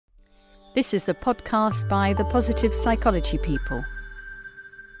This is a podcast by the Positive Psychology People.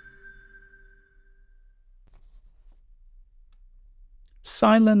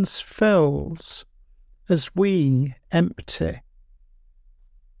 Silence fills as we empty.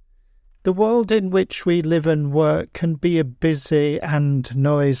 The world in which we live and work can be a busy and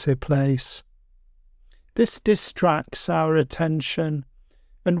noisy place. This distracts our attention,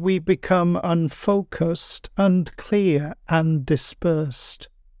 and we become unfocused, unclear, and dispersed.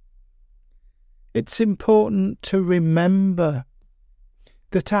 It's important to remember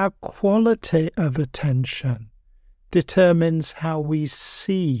that our quality of attention determines how we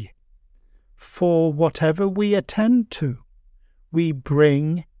see. For whatever we attend to, we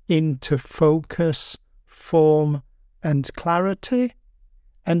bring into focus, form, and clarity,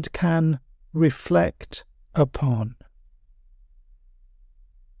 and can reflect upon.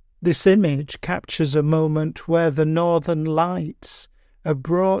 This image captures a moment where the northern lights are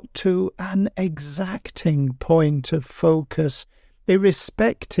brought to an exacting point of focus,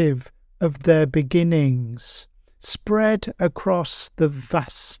 irrespective of their beginnings, spread across the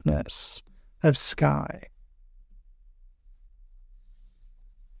vastness of sky.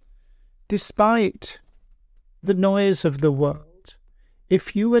 Despite the noise of the world,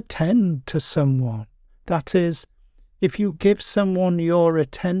 if you attend to someone, that is, if you give someone your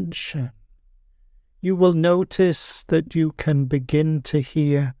attention, you will notice that you can begin to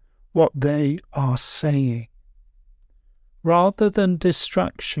hear what they are saying. Rather than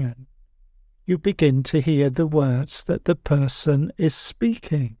distraction, you begin to hear the words that the person is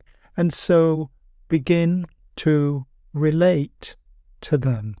speaking, and so begin to relate to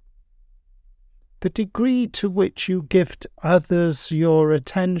them. The degree to which you gift others your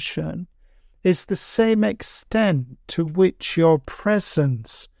attention is the same extent to which your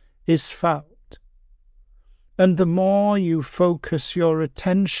presence is felt. And the more you focus your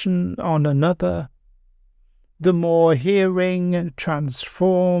attention on another, the more hearing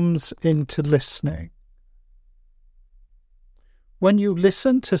transforms into listening. When you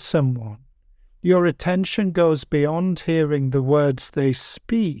listen to someone, your attention goes beyond hearing the words they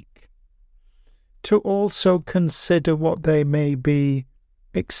speak to also consider what they may be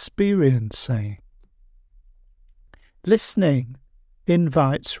experiencing. Listening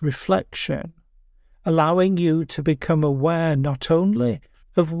invites reflection, allowing you to become aware not only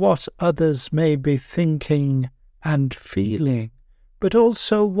of what others may be thinking and feeling, but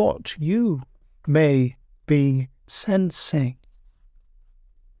also what you may be sensing.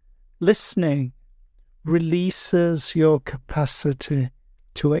 Listening releases your capacity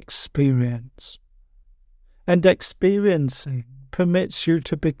to experience, and experiencing permits you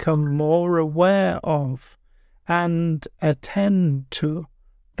to become more aware of and attend to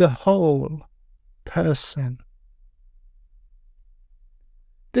the whole person.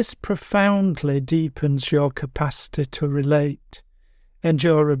 This profoundly deepens your capacity to relate and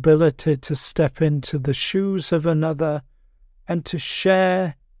your ability to step into the shoes of another and to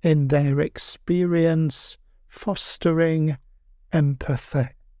share in their experience, fostering empathy.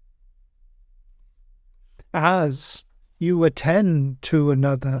 As you attend to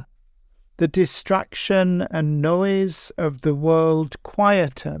another, the distraction and noise of the world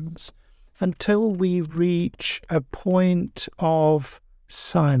quietens until we reach a point of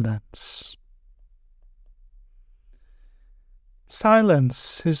silence.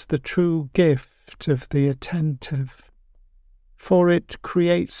 Silence is the true gift of the attentive, for it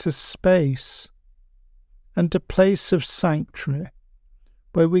creates a space and a place of sanctuary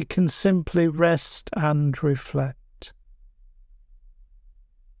where we can simply rest and reflect.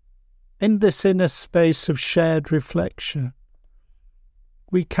 In this inner space of shared reflection,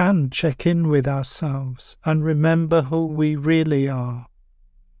 we can check in with ourselves and remember who we really are.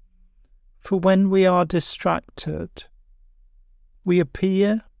 For when we are distracted, we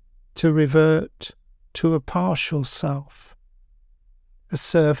appear to revert to a partial self, a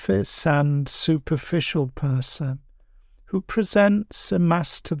surface and superficial person who presents a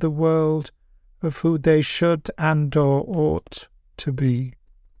mask to the world of who they should and or ought to be.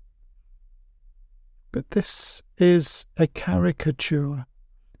 But this is a caricature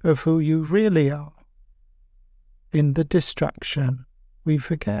of who you really are. In the distraction, we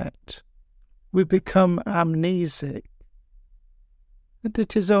forget. We become amnesic. And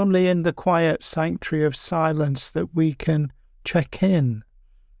it is only in the quiet sanctuary of silence that we can check in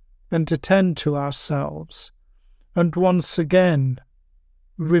and attend to ourselves, and once again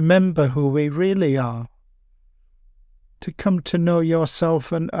remember who we really are, to come to know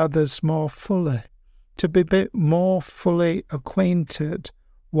yourself and others more fully, to be a bit more fully acquainted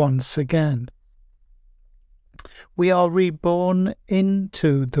once again. We are reborn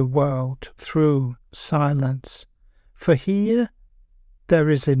into the world through silence, for here there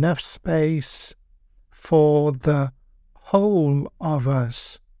is enough space for the whole of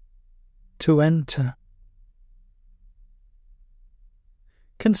us to enter.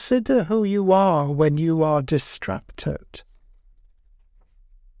 Consider who you are when you are distracted.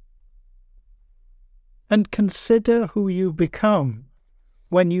 And consider who you become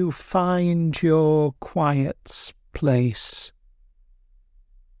when you find your quiet place.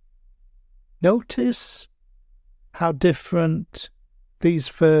 Notice how different these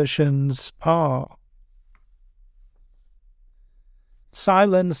versions are.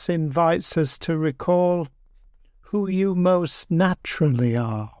 Silence invites us to recall who you most naturally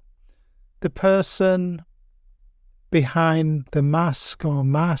are, the person behind the mask or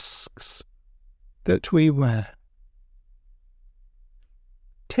masks that we wear.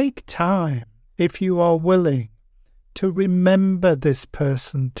 Take time, if you are willing, to remember this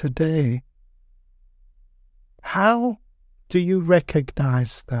person today. How do you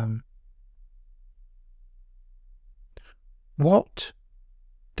recognize them? What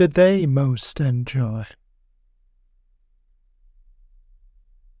do they most enjoy?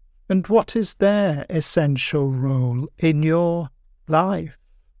 And what is their essential role in your life?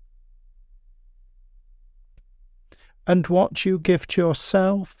 And what you gift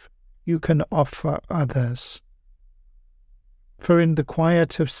yourself, you can offer others. For in the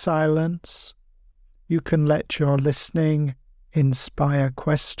quiet of silence, you can let your listening inspire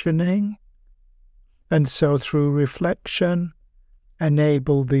questioning, and so through reflection,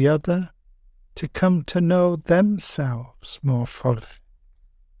 enable the other to come to know themselves more fully.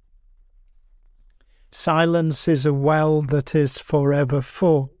 Silence is a well that is forever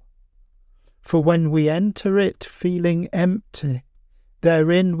full, for when we enter it feeling empty,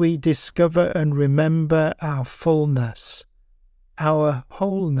 therein we discover and remember our fullness, our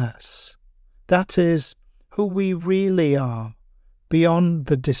wholeness, that is, who we really are, beyond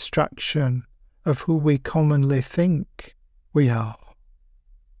the distraction of who we commonly think we are.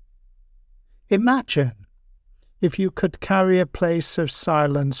 Imagine if you could carry a place of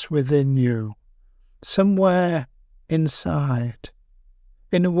silence within you, somewhere inside,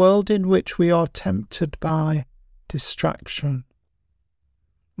 in a world in which we are tempted by distraction.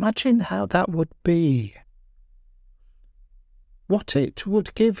 Imagine how that would be, what it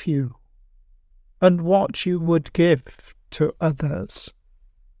would give you, and what you would give to others.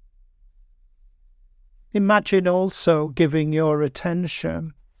 Imagine also giving your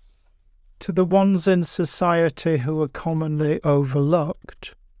attention to the ones in society who are commonly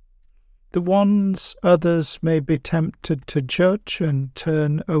overlooked, the ones others may be tempted to judge and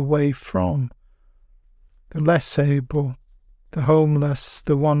turn away from, the less able, the homeless,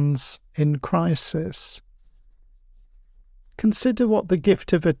 the ones in crisis. Consider what the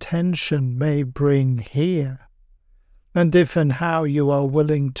gift of attention may bring here, and if and how you are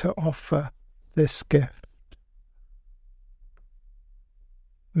willing to offer this gift.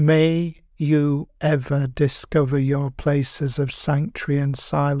 May you ever discover your places of sanctuary and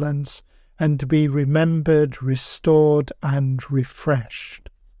silence, and be remembered, restored, and refreshed,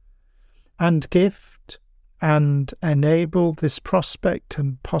 and gift and enable this prospect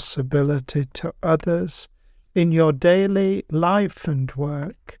and possibility to others in your daily life and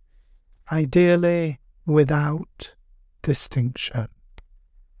work, ideally without distinction.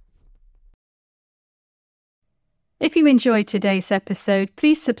 If you enjoyed today's episode,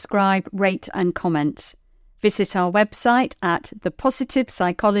 please subscribe, rate and comment. Visit our website at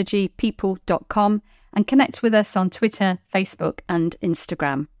thepositivepsychologypeople.com and connect with us on Twitter, Facebook and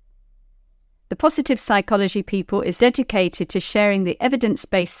Instagram. The Positive Psychology People is dedicated to sharing the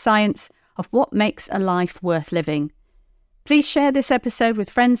evidence-based science of what makes a life worth living. Please share this episode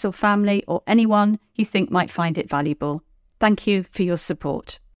with friends or family or anyone you think might find it valuable. Thank you for your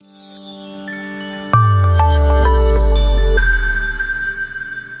support.